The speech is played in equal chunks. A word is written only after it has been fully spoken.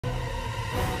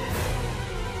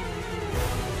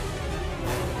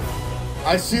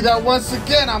I see that once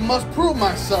again. I must prove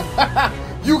myself.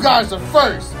 You guys are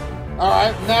first. All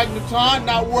right, Magneton,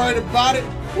 not worried about it.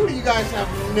 Who do you guys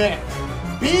have next?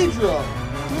 Beedrill.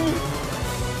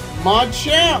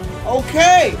 Machamp.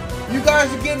 Okay, you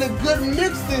guys are getting a good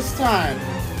mix this time.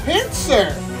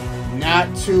 Pinsir.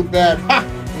 Not too bad. Ha!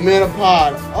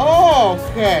 Metapod.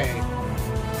 Okay.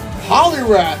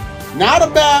 Poliwrath. Not a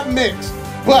bad mix.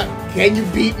 But can you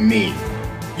beat me?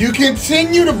 You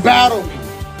continue to battle me,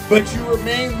 but you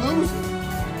remain losing.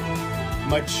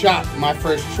 Machop, my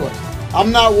first choice.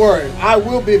 I'm not worried. I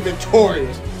will be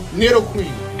victorious.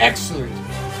 Nidoqueen, excellent.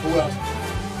 Who else?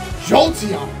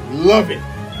 Jolteon, love it.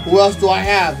 Who else do I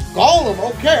have? Golem,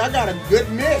 okay, I got a good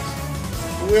mix.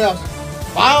 Who else?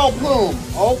 Vileplume,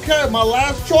 okay, my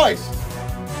last choice.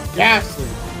 Ghastly.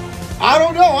 I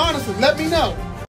don't know, honestly, let me know.